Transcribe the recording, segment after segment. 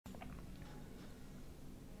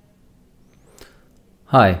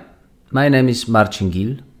Hi, my name is Marcin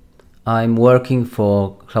Gil. I'm working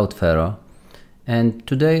for CloudFerro, and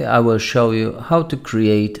today I will show you how to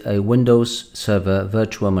create a Windows Server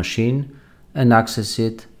virtual machine and access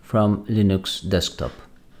it from Linux desktop.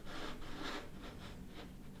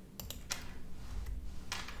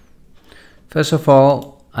 First of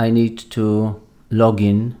all, I need to log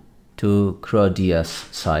in to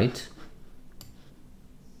CREODIAS site.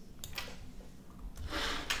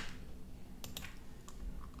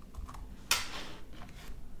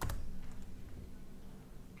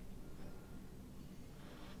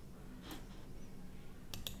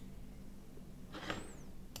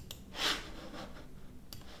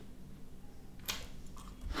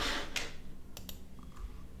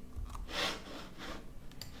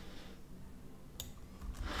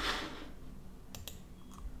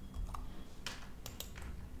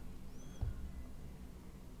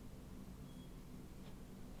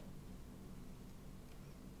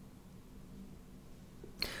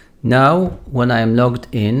 Now, when I am logged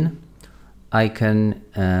in, I can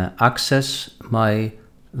access my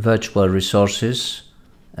virtual resources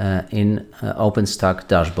in OpenStack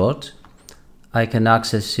dashboard. I can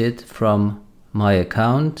access it from my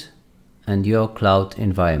account and your cloud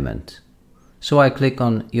environment. So I click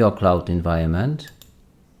on your cloud environment.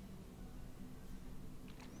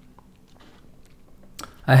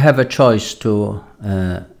 I have a choice to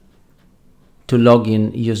log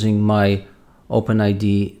in using my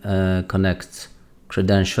OpenID Connect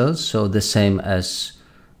credentials, so the same as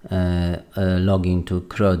logging to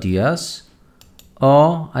CREODIAS,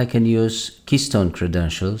 or I can use Keystone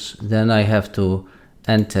credentials. Then I have to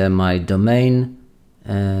enter my domain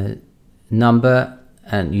number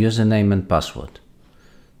and username and password.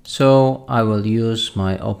 So I will use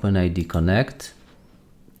my OpenID Connect,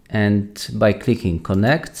 and by clicking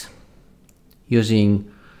Connect using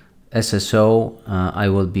SSO, I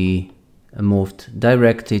will be moved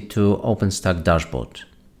directly to OpenStack dashboard.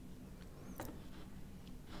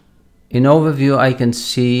 In overview, I can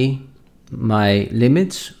see my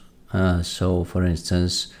limits. So for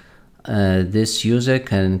instance, this user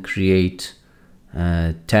can create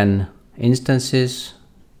 10 instances,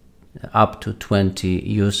 up to 20,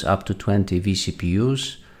 use up to 20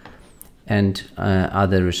 vCPUs, and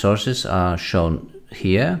other resources are shown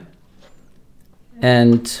here.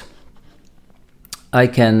 And I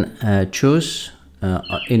can choose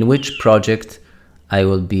in which project I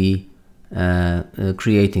will be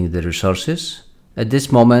creating the resources. At this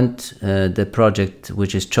moment, the project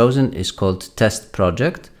which is chosen is called test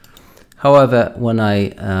project. However, when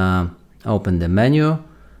I open the menu,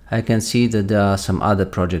 I can see that there are some other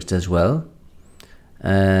projects as well.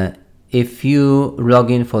 If you log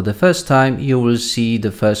in for the first time, you will see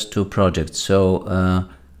the first two projects. So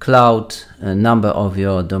cloud number of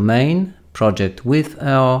your domain, project with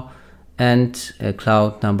error, and a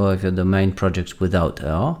cloud number of your domain projects without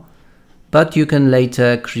error. But you can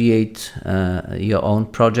later create your own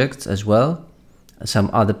projects as well, some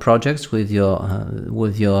other projects with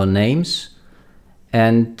your names.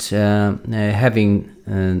 And having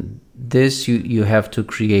this, you have to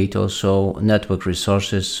create also network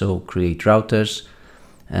resources, so create routers.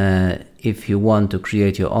 If you want to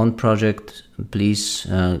create your own project, please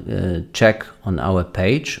check on our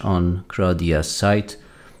page on CREODIAS site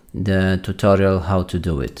the tutorial how to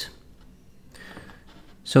do it.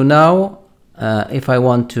 So now if I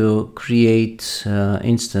want to create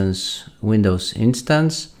Windows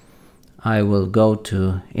instance, I will go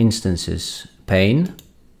to Instances pane.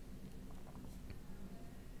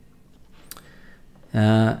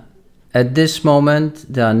 At this moment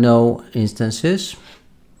there are no instances,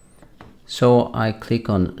 so I click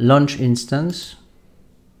on Launch Instance,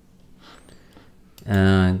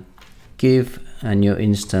 give a new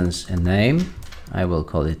instance a name. I will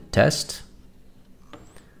call it Test,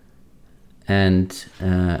 and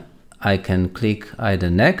I can click either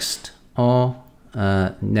Next or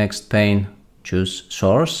Next pane, choose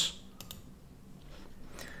Source.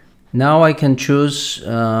 Now I can choose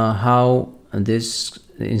how this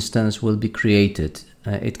instance will be created.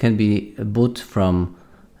 It can be boot from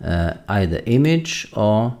either image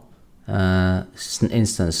or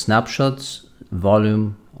instance snapshots,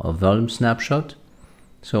 volume or volume snapshot.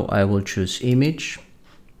 So I will choose image,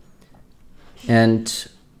 and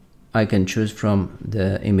I can choose from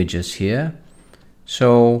the images here.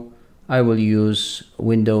 So I will use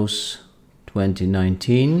Windows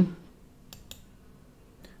 2019.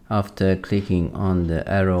 After clicking on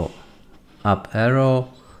the up arrow,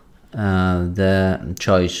 the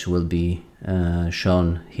choice will be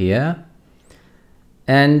shown here.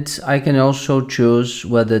 And I can also choose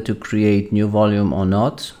whether to create new volume or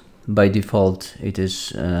not. by default it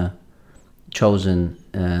is chosen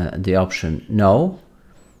the option no.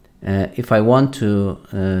 If I want to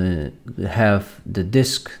have the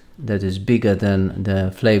disk that is bigger than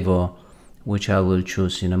the flavor, which I will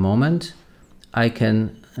choose in a moment, I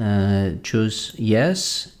can choose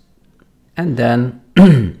yes, and then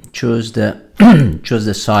choose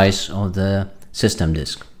the size of the system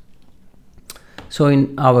disk. So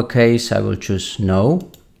in our case, I will choose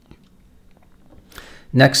no.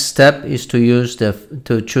 Next step is to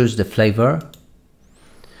choose the flavor.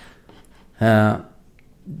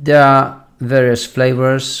 There are various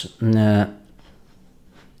flavors,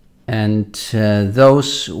 and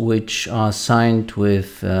those which are signed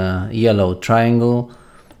with yellow triangle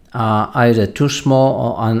are either too small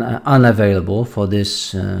or unavailable for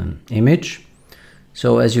this image.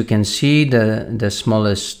 So as you can see, the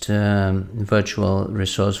smallest virtual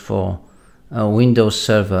resource for a Windows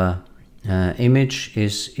Server image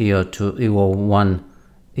is EO1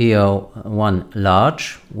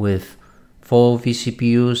 large with 4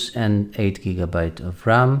 vCPUs and 8 GB of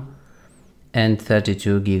RAM and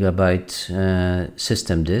 32 GB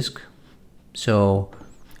system disk. So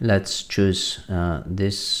let's choose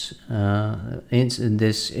this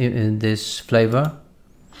flavor.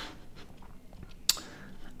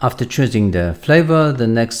 After choosing the flavor, the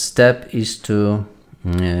next step is to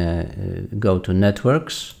go to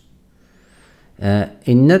networks.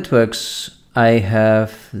 In networks, I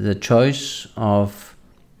have the choice of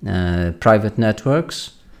private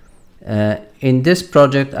networks. In this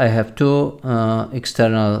project, I have two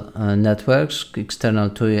external networks, external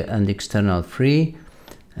 2 and external 3.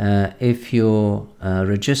 If you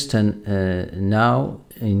register now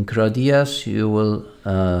in CREODIAS, you will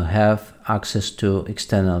have access to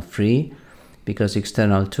external 3, because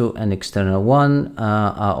external 2 and external 1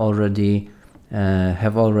 are already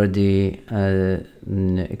have already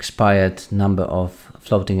expired number of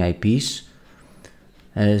floating IPs.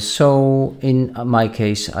 So in my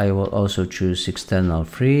case, I will also choose external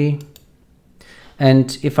 3.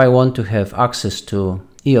 And if I want to have access to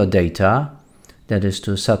EODATA, that is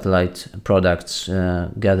to satellite products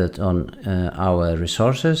gathered on our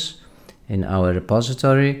resources in our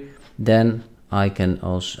repository, then I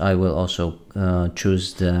will also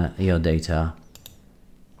choose the EODATA.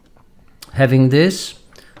 Having this,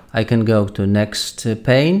 I can go to next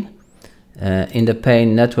pane. In the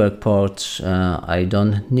pane network ports, I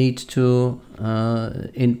don't need to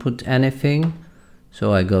input anything,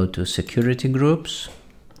 so I go to security groups,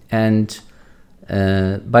 and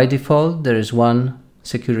by default there is one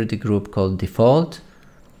security group called default,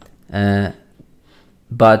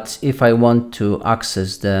 but if I want to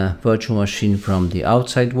access the virtual machine from the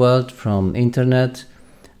outside world, from internet,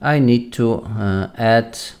 I need to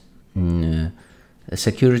add a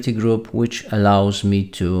security group which allows me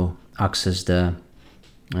to access the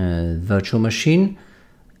virtual machine.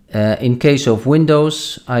 In case of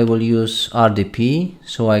Windows, I will use RDP,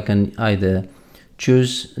 so I can either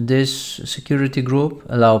choose this security group,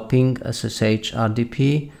 allow ping SSH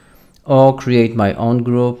RDP, or create my own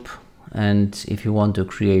group. And if you want to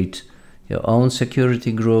create your own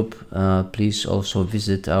security group, please also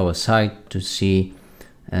visit our site to see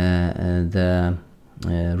the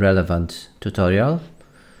relevant tutorial.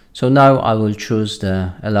 So now I will choose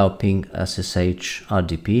the allow ping SSH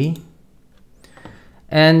RDP,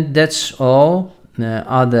 and that's all.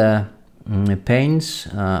 Other panes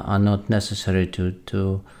are not necessary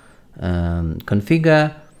to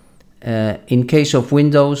configure. In case of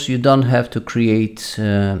Windows, you don't have to create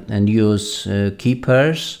and use key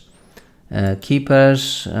pairs. Key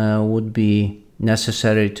pairs would be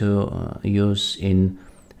necessary to use in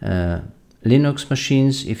Linux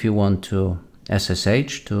machines if you want to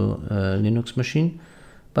SSH to Linux machine,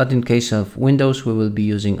 but in case of Windows we will be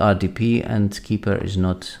using RDP, and key pair is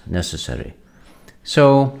not necessary.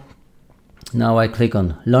 So now I click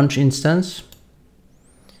on launch instance,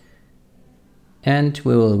 and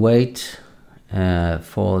we will wait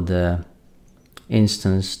for the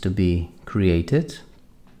instance to be created.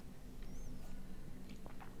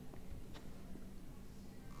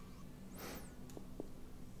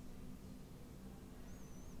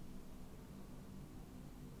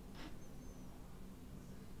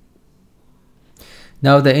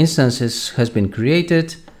 Now the instance has been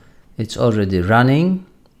created, it's already running,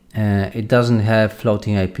 it doesn't have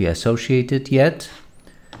floating IP associated yet,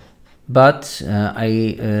 but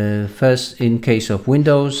first, in case of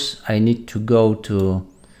Windows, I need to go to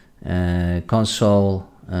console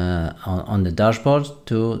on the dashboard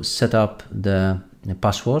to set up the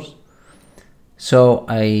password. So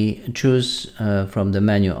I choose from the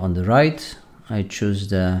menu on the right, I choose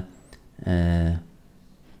the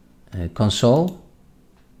console.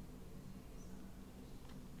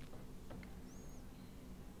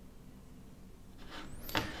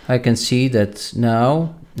 I can see that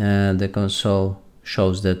now the console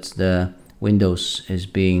shows that the Windows is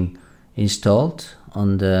being installed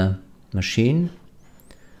on the machine.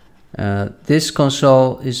 This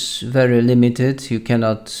console is very limited. You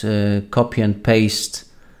cannot copy and paste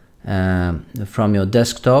from your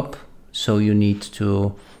desktop, so you need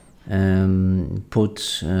to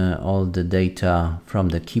put all the data from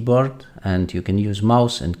the keyboard, and you can use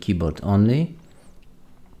mouse and keyboard only.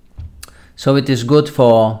 So it is good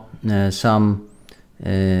for some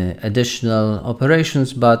additional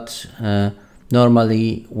operations, but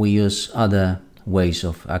normally we use other ways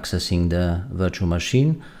of accessing the virtual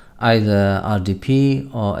machine, either RDP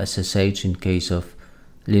or SSH in case of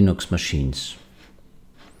Linux machines.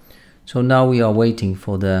 So now we are waiting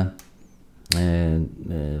for the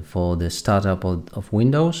startup of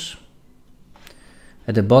Windows.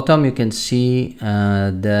 At the bottom you can see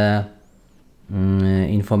the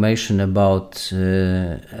information about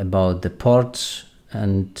the ports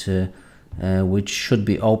and which should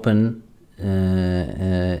be open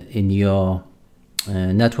in your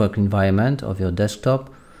network environment of your desktop.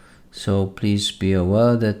 So please be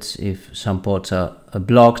aware that if some ports are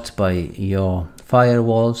blocked by your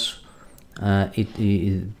firewalls,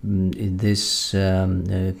 this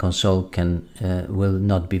console will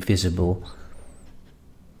not be visible.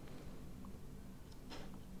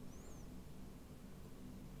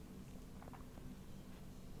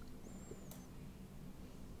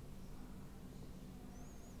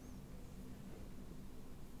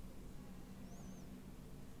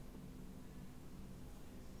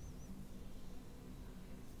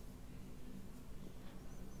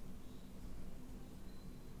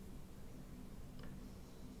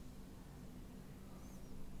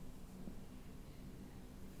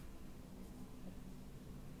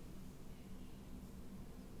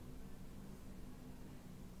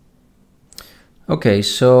 Okay,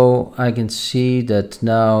 so I can see that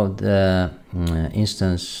now the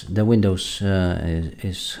instance, the Windows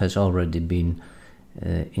has already been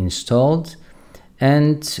installed,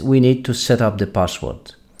 and we need to set up the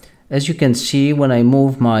password. As you can see, when I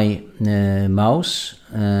move my mouse,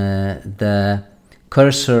 the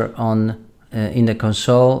cursor in the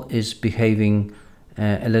console is behaving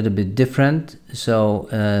a little bit different, so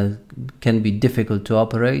can be difficult to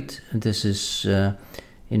operate. This is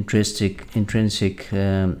intrinsic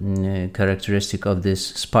characteristic of this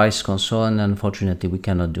Spice console, and unfortunately we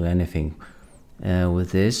cannot do anything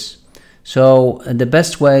with this. So the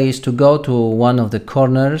best way is to go to one of the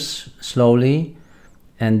corners slowly,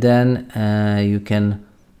 and then you can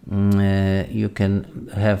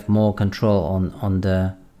have more control on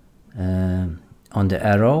the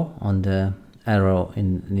arrow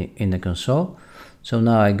in the console. So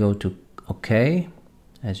now I go to OK.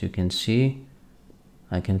 As you can see,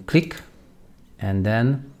 I can click, and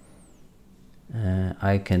then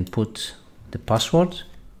I can put the password.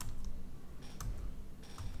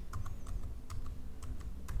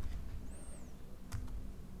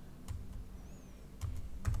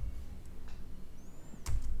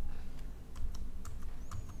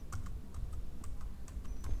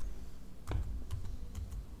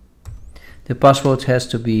 The password has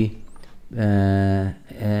to be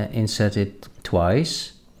inserted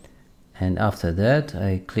twice. And after that,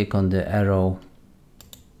 I click on the arrow.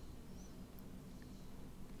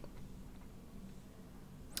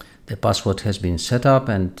 The password has been set up,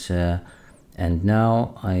 and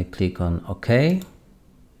now I click on OK.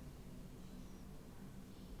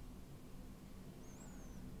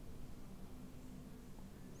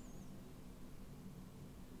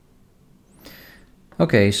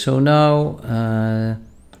 Okay, so now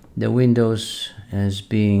the Windows is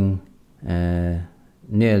being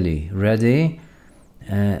nearly ready.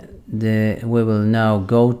 We will now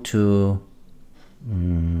go to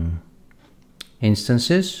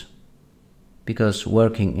instances, because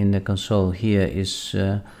working in the console here is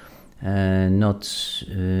not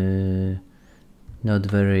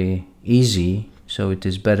very easy, so it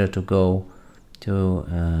is better to go to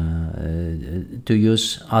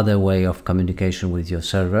use other way of communication with your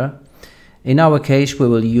server. In our case, we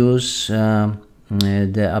will use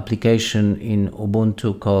the application in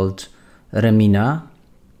Ubuntu called Remina.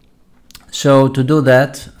 So to do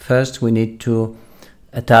that, first we need to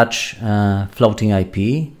attach floating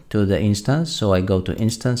IP to the instance. So I go to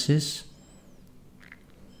instances.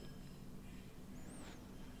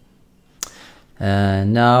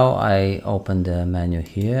 Now I open the menu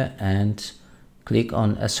here and click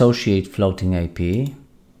on associate floating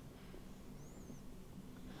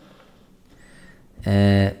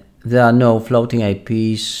there are no floating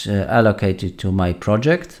IPs allocated to my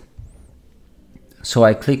project. So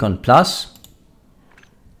I click on plus,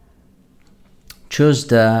 choose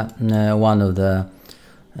the one of the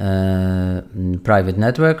private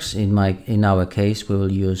networks. In our case, we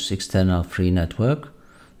will use external free network.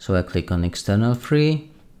 So I click on external free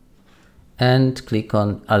and click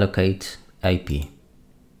on allocate IP.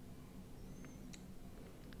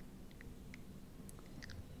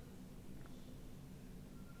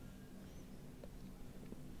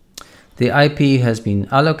 The IP has been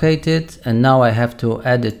allocated, and now I have to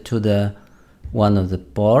add it to the one of the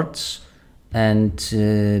ports. And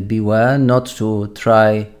beware not to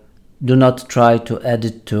do not try to add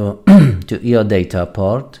it to to EODATA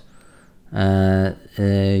port.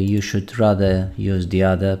 You should rather use the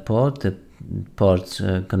other port, the port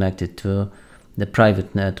connected to the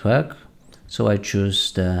private network. So I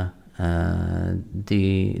choose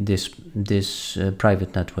this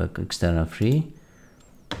private network external free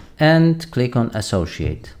and click on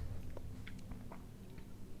associate.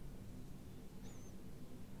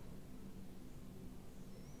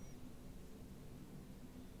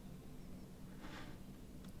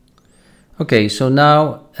 Okay, so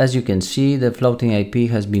now, as you can see, the floating IP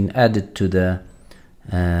has been added to the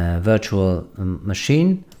virtual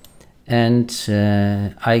machine, and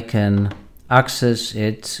I can access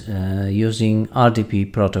it using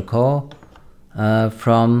RDP protocol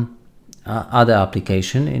from other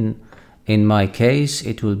application. In my case,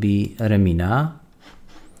 it will be Remina.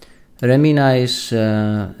 Remina is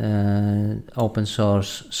open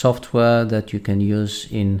source software that you can use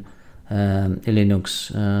in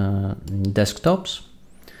Linux desktops.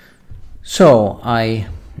 So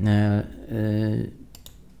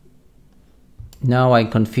now I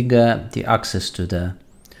configure the access to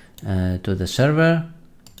the server.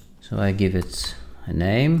 So I give it a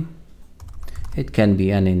name. It can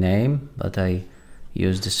be any name, but I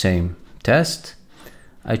use the same test.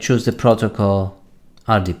 I choose the protocol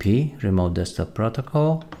RDP, Remote Desktop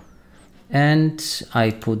Protocol, and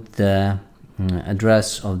I put the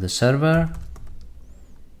address of the server.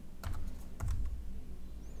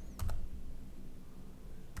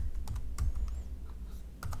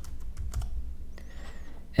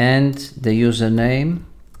 And the username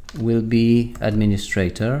will be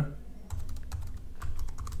administrator.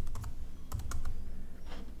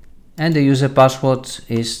 And the user password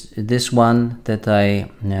is this one that I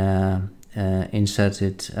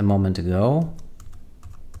inserted a moment ago.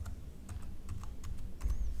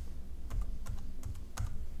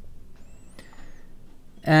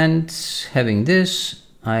 And having this,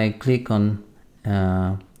 I click on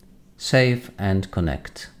save and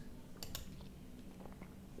connect.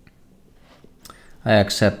 I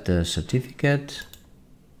accept the certificate.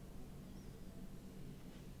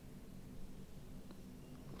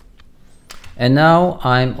 And now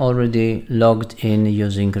I'm already logged in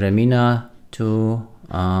using Remina to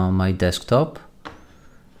my desktop,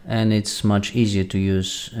 and it's much easier to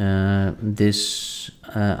use this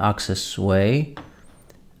access way.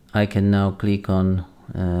 I can now click on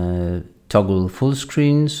toggle full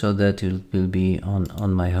screen so that it will be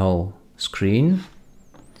on my whole screen.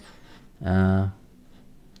 Now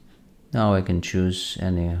I can choose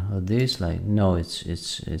any of these, like no,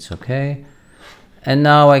 it's okay. And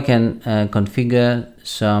now I can configure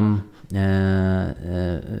some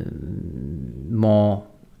more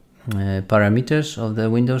parameters of the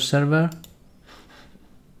Windows server.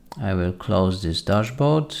 I will close this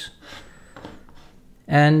dashboard.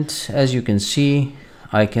 And as you can see,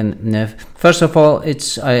 I can first of all,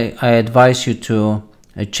 I advise you to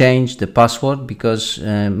change the password, because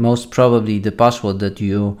most probably the password that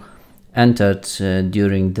you entered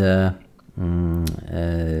during the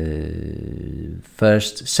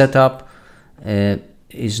first setup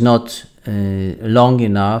is not long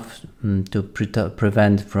enough to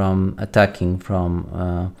prevent from attacking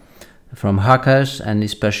from hackers, and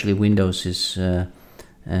especially Windows is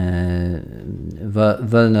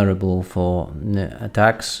vulnerable for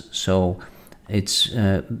attacks. So it's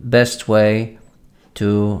best way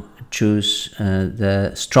to choose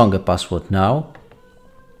the stronger password now.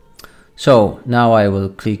 So now I will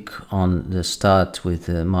click on the start with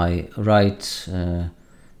my right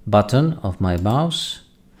button of my mouse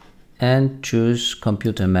and choose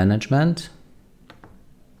computer management.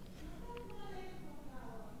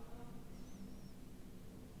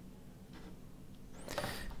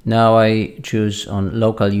 Now I choose on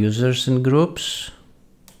local users and groups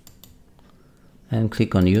and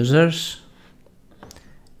click on users,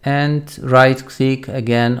 and right click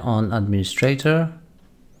again on administrator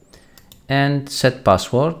and set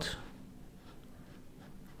password.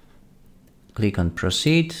 Click on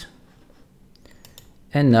proceed,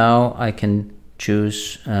 And now I can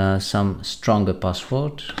choose some stronger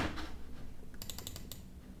password.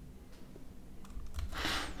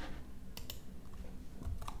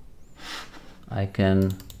 I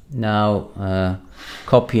can now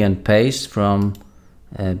copy and paste from,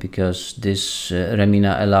 because this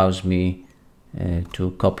Remina allows me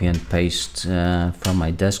to copy and paste from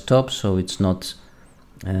my desktop, so it's not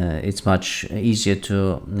it's much easier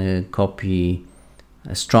to copy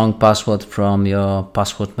a strong password from your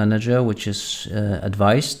password manager, which is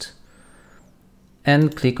advised,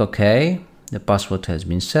 and click OK. The password has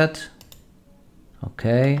been set.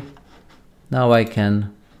 OK. Now I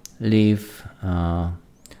can leave,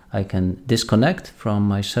 I can disconnect from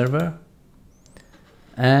my server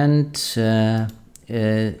and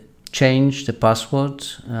change the password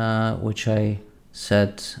which I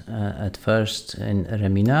set at first in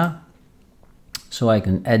Remina. So I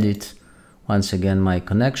can edit once again my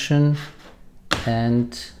connection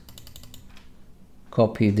and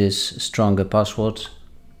copy this stronger password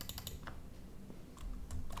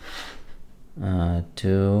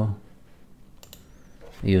to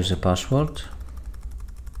user password.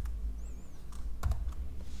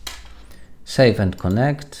 Save and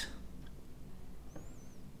connect.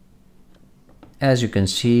 As you can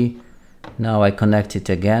see, now I connect it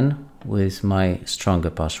again with my stronger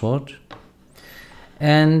password.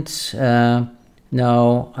 And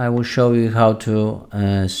now I will show you how to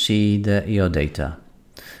see the EODATA.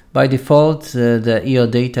 By default, the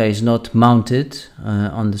EODATA is not mounted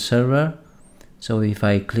on the server. So if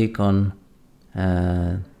I click on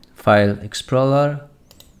File Explorer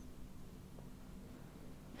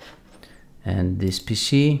and this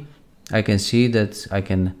PC, I can see that I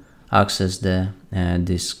can access the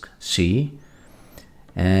disk C.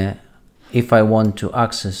 If I want to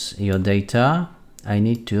access EODATA, I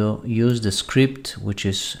need to use the script which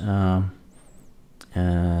is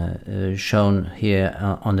shown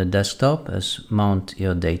here on the desktop as mount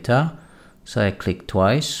EODATA. So I click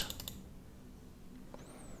twice.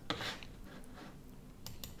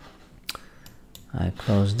 I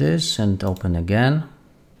close this and open again.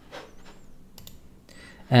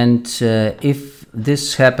 And if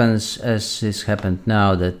this happens as this happened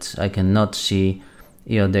now, that I cannot see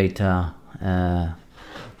EODATA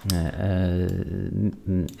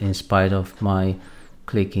in spite of my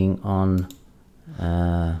clicking on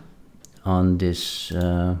this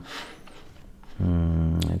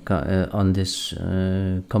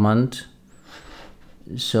command.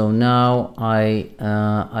 So now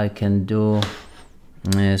I can do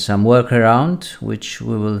some workaround, which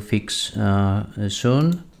we will fix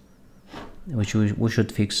soon, which we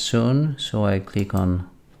should fix soon. So I click on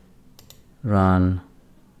Run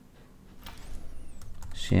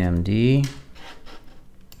CMD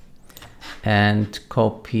and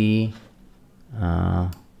copy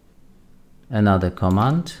another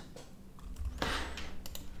command.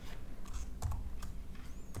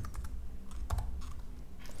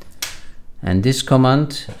 And this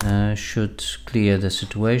command should clear the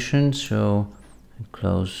situation. So I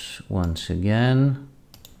close once again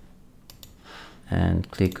and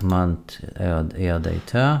click Mount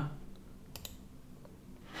EODATA.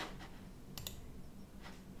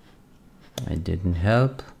 It didn't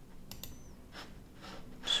help.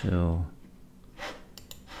 So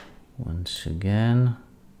once again.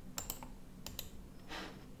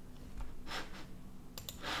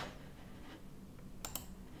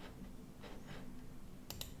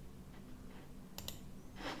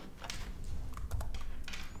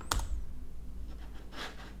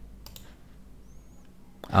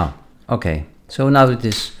 Oh, okay. So now it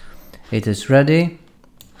is ready.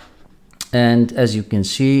 And as you can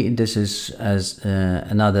see, this is as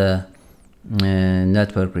another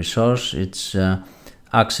network resource. It's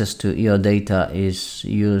access to EODATA is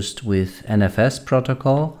used with NFS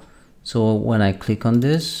protocol. So when I click on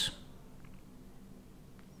this,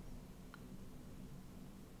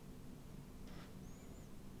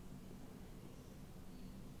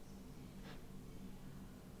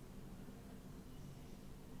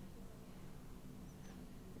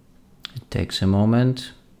 it takes a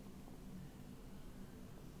moment.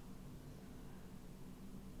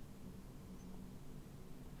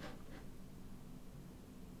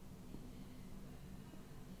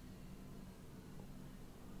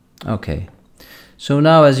 Okay, so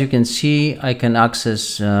now as you can see, I can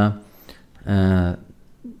access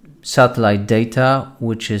satellite data,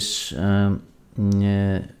 which is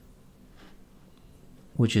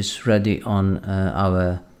ready on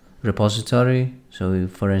our repository. So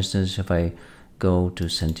for instance, if I go to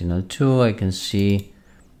Sentinel-2, I can see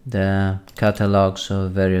the catalogs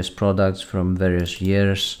of various products from various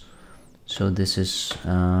years. So this is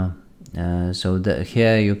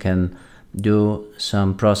here you can do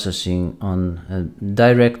some processing on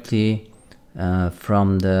directly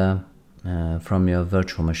from your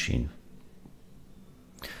virtual machine.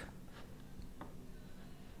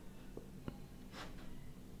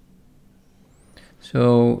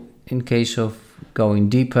 So in case of going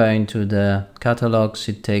deeper into the catalogs,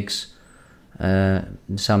 it takes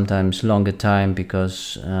sometimes longer time,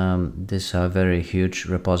 because these are very huge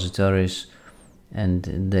repositories and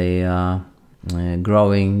they are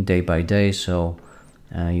growing day by day, so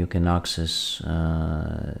you can access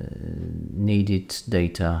needed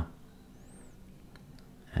data,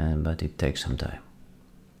 but it takes some time.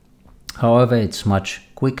 However, it's much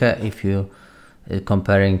quicker if you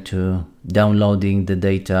comparing to downloading the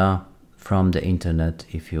data from the internet,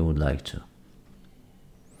 if you would like to.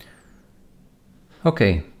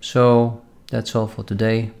 Okay, so that's all for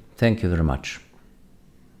today. Thank you very much.